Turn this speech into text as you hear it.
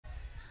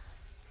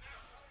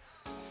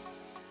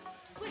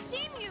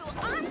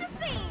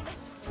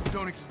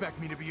Don't expect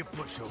me to be a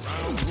pushover.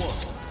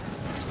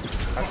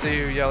 I see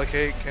you, Yellow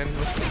Cake, and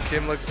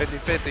Kim look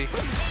 50-50.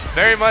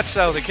 Very much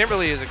so. The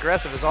Kimberly is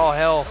aggressive as all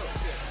hell.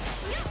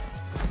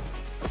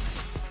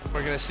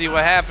 We're gonna see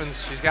what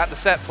happens. She's got the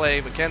set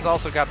play, but Ken's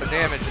also got the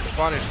damage and the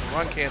punish and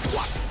run cancel.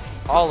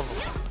 All of them.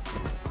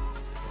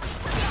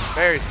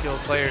 Very skilled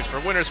players for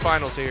winners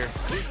finals here.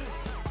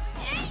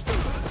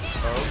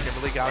 Oh,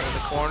 Kimberly got in the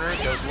corner,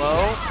 goes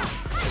low.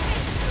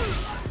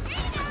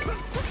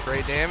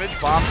 Great damage,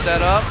 bomb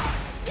set up.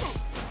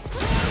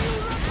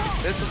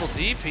 Invincible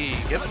DP,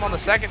 gets him on the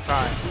second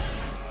time.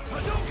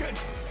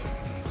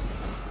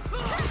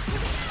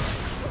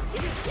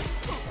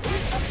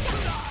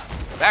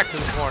 Back to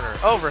the corner,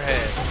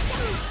 overhead.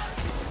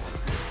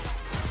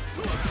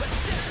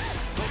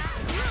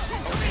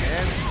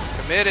 And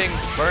committing,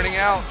 burning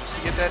out just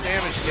to get that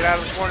damage, to get out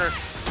of the corner.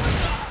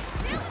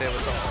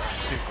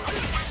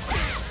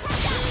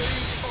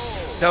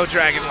 No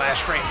Dragon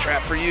Lash frame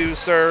trap for you,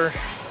 sir.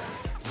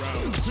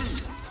 Round 2.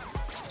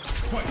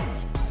 Fight.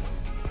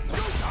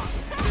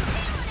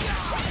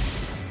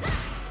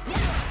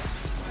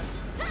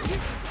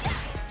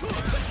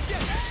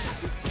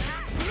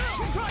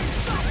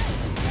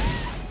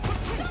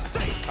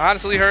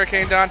 Honestly,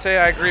 Hurricane Dante,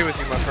 I agree with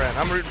you, my friend.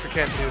 I'm rooting for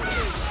Ken, too.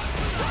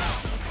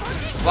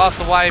 Lost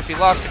the wife, he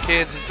lost the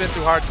kids, he's been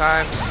through hard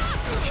times.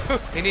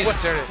 He needs to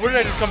turn it. Where did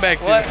I just come back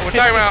to? What? We're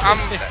talking about, I'm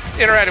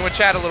interacting with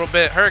chat a little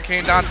bit.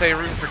 Hurricane Dante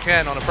rooting for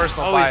Ken on a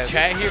personal bias. Is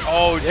chat here?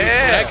 Oh, dude,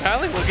 yeah.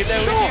 Kylie, we'll get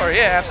that Sure, with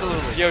you. yeah,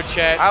 absolutely. Yo,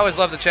 chat. I always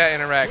love the chat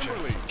interaction.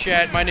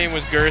 Chat, my name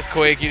was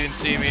Girthquake. You didn't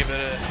see me,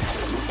 but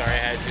sorry, I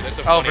had to. That's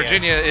a Oh, funny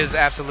Virginia is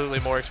absolutely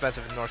more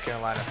expensive than North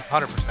Carolina,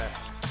 100%.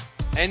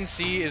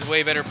 NC is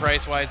way better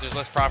price-wise. There's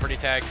less property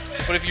tax.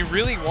 But if you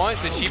really want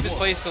the cheapest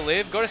place to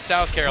live, go to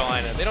South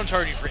Carolina. They don't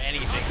charge you for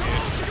anything,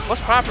 dude.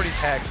 What's property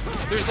tax?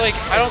 There's like,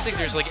 I don't think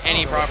there's like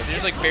any property.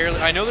 There's like barely,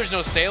 I know there's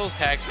no sales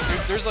tax,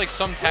 but there's like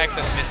some tax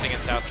that's missing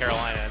in South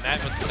Carolina, and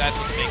that's what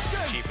makes it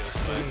the cheapest.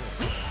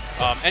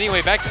 But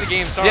anyway, back to the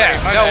game. Sorry.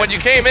 Yeah, no, when you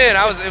came in,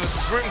 it was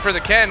rooting for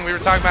the Ken. We were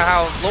talking about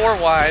how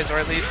lore-wise, or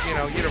at least, you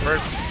know,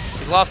 universe,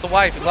 he lost the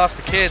wife, he lost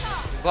the kids.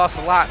 Lost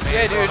a lot, man.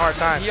 Yeah, dude. Hard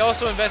time. He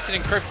also invested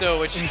in crypto,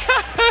 which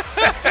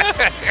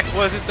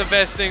wasn't the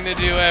best thing to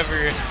do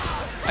ever.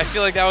 I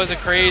feel like that was a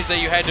craze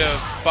that you had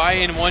to buy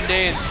in one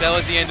day and sell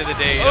at the end of the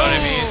day. You know what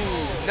I mean?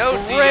 No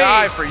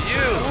DI for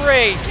you.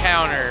 Great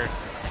counter.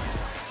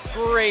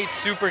 Great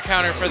super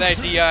counter for that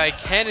DI.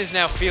 Ken is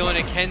now feeling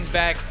it. Ken's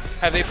back.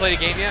 Have they played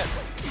a game yet?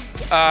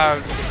 I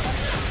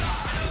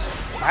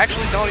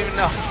actually don't even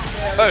know.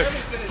 Oh.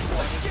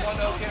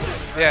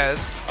 Yeah,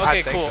 it's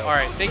okay, cool. So. All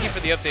right, thank you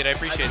for the update. I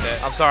appreciate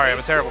that. I'm sorry, I'm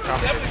a terrible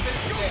commentator.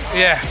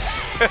 Yeah.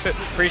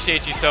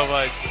 Appreciate you so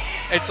much.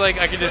 It's like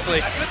I can just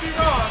like.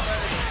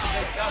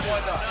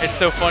 It's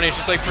so funny. It's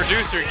just like,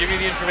 producer, give me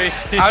the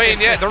information. I mean,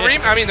 yeah, the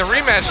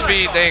rematch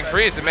speed they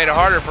increased. It made it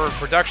harder for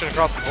production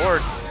across the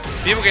board.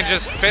 People can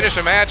just finish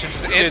a match and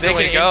just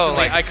instantly go.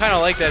 Like, I kind of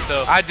like that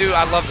though. I do.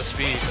 I love the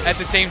speed. At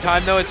the same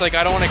time though, it's like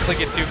I don't want to click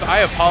it too. I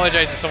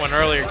apologize to someone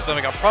earlier because I'm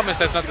like, I promise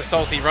that's not the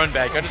salty run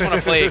back. I just want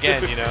to play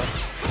again, you know.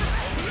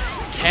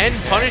 Ken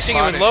punishing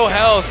him with low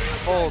health.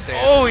 Full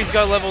damage. Oh, he's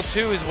got level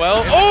 2 as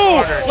well.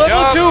 Oh,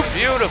 level 2.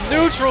 Beautiful.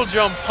 Neutral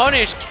jump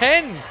punish.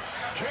 Ken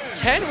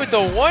with the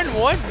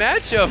 1-1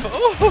 matchup.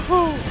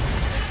 Oh,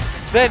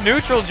 that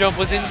neutral jump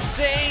was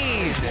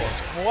insane.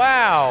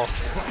 Wow.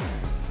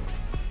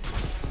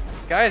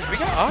 Guys, we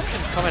got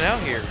options coming out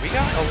here. We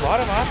got a lot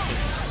of options.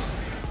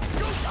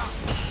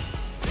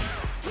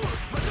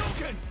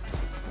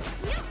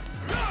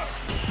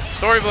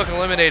 Storybook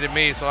eliminated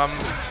me, so I'm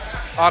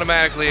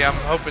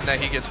hoping that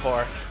he gets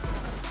far.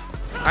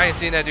 I ain't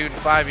seen that dude in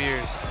 5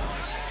 years.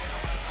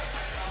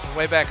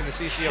 Way back in the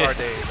CCR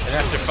days. And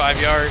after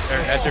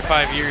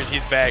 5 years,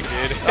 he's back,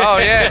 dude. Oh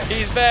yeah,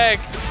 he's back.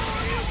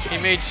 He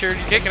made sure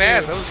he's kicking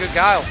ass. That was a good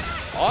guile.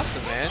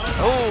 Awesome, man.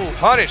 Oh,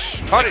 punish.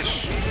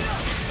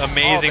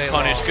 Amazing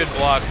punish. Good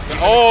block.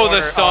 Oh,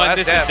 the stun.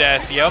 This death. is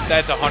death. Yep,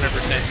 that's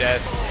 100%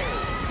 death.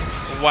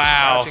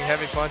 Wow.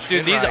 Heavy punch.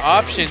 Dude, these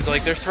options,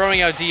 like they're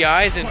throwing out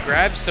DIs and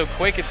grabs so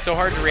quick, it's so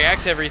hard to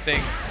react to everything.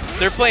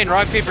 They're playing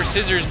rock, paper,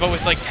 scissors, but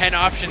with like 10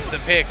 options to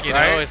pick, you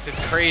know? It's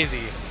crazy.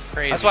 It's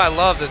crazy. That's why I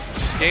love the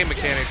just game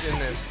mechanics in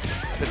this.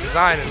 The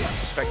design is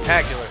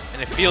spectacular.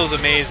 And it feels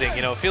amazing,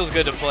 you know, it feels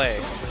good to play.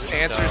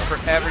 There's answers for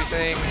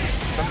everything.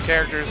 Some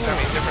characters, I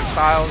mean, different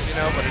styles, you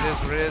know, but it is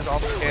what it is. All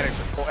the mechanics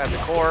are at the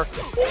core.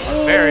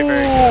 Very,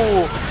 very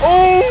good.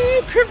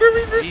 Oh,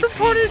 Kimberly missed the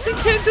punish and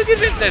Ken took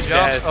advantage.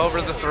 Jumps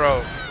over the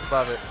throw.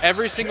 Love it.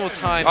 Every single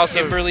time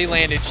Kimberly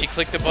landed, she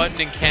clicked the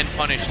button and Ken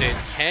punished it.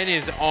 Ken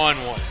is on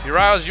one.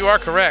 Urias, you are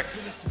correct.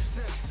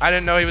 I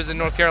didn't know he was in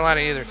North Carolina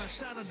either.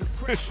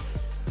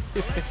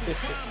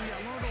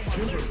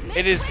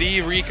 It is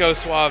the Rico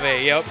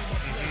Suave, yep.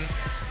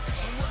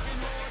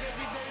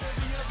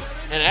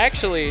 And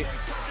actually,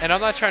 and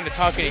I'm not trying to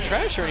talk any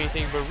trash or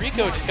anything, but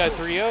Rico just got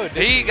 3-0'd.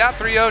 He got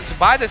 3-0'd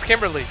by this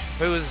Kimberly,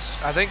 who is,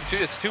 I think,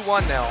 it's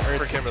 2-1 now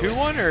for Kimberly.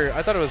 2-1, or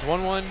I thought it was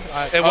 1-1?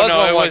 It was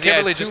 1-1.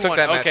 Kimberly just took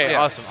that match. Okay,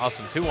 yeah. awesome.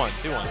 2-1.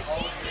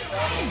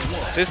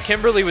 This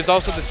Kimberly was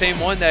also the same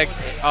one that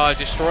not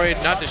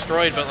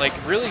destroyed, but like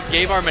really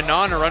gave our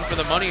Manon a run for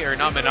the money, or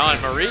not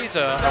Manon, Marie's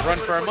a run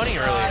for our money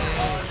early.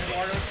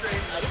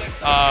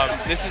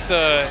 This is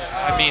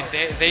I mean,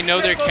 they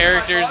know their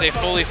characters, they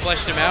fully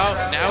fleshed them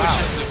out. Now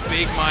it's just a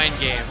big mind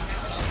game.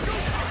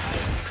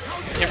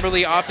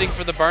 Kimberly opting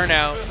for the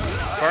burnout.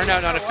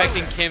 Burnout not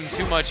affecting Kim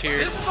too much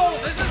here.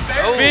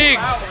 Big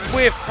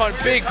whiff,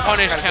 big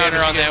punish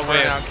counter on that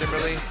whip.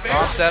 Kimberly,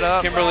 off set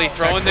up. Kimberly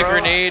throwing the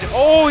grenade.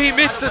 Oh, he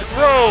missed the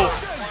throw.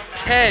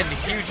 Ken,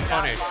 huge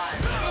punish.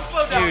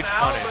 Huge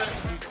punish.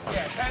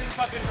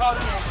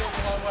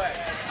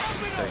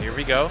 So here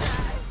we go.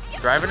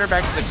 Driving her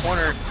back to the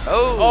corner.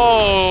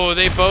 Oh,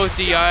 they both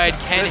DI'd.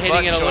 Ken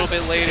hitting it a little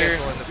bit later.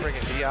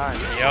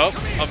 Yup,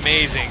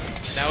 amazing.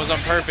 That was on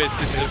purpose.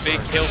 This is a big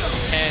kill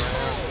from Ken.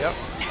 Yep.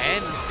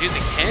 Ken, dude,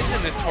 the Kens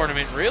in this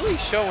tournament really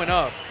showing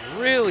up.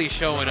 Really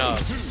showing up.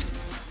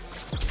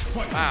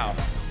 Wow.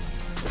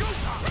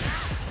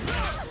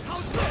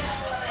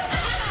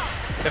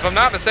 If I'm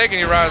not mistaken,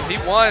 he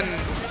won.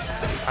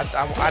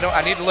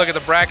 I need to look at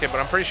the bracket,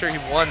 but I'm pretty sure he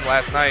won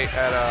last night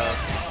at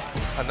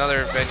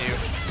another venue.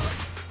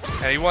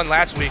 And he won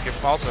last week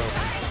also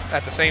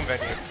at the same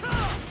venue.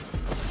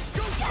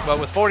 But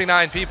with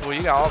 49 people,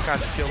 you got all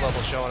kinds of skill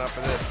levels showing up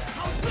for this.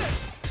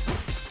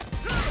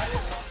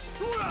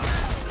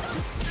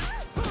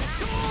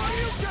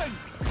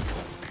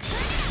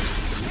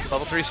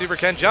 Level 3 Super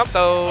Ken jump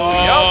though.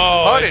 Oh,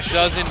 yep, punish. It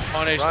doesn't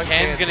punish. Run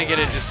Ken's cancel. going to get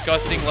a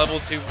disgusting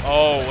level 2.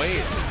 Oh, wait.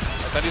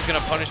 I thought he was going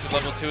to punish with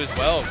level 2 as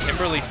well.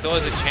 Kimberly still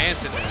has a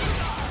chance in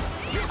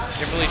this.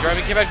 Kimberly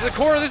driving Kim back to the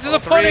core. This is a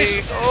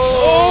punish.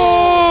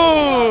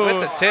 Oh!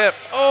 With the tip.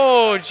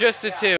 Oh, just a tip.